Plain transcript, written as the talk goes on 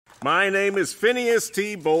My name is Phineas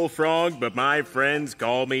T. Bullfrog, but my friends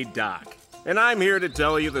call me Doc. And I'm here to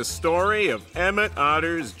tell you the story of Emmet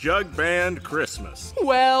Otter's Jug-Band Christmas.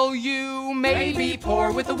 Well, you may be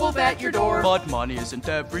poor with a wolf at your door, but money isn't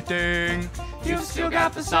everything. You've still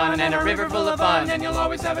got the sun and a river full of fun, and you'll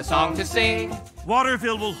always have a song to sing.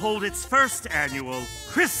 Waterville will hold its first annual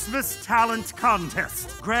Christmas Talent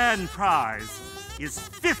Contest. Grand prize is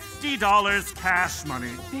 $50 cash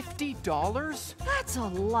money. $50? That's a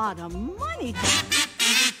lot of money.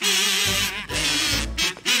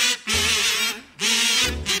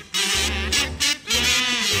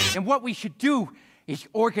 And what we should do is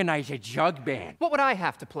organize a jug band. What would I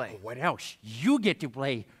have to play? What else? You get to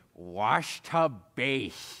play washtub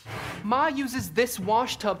bass. Ma uses this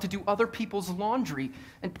washtub to do other people's laundry,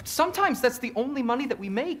 and sometimes that's the only money that we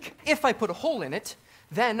make. If I put a hole in it,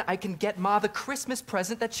 then I can get Ma the Christmas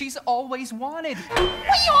present that she's always wanted. We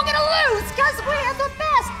all gonna lose, because we're the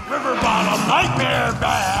best! River Bottom Nightmare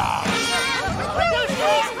Band!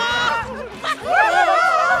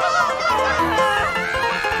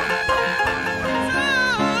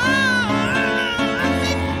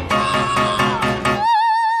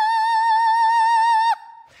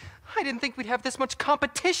 I didn't think we'd have this much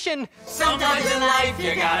competition. Sometimes in life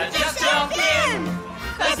you gotta just jump in.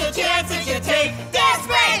 Cause the chances you take,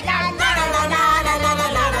 desperate. La la la la la la la la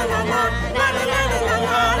la la la la.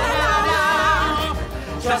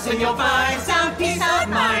 Trust and you'll find some peace of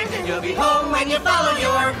mind, and you'll be home when you follow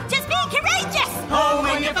your. Just be courageous! Home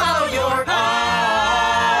when you follow your heart.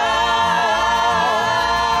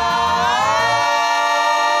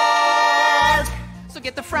 So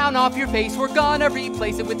get the frown off your face, we're gonna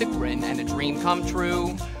replace it with a grin and a dream come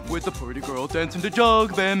true. With a pretty girl dancing to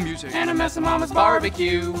jug band music and a mess of mama's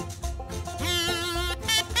barbecue.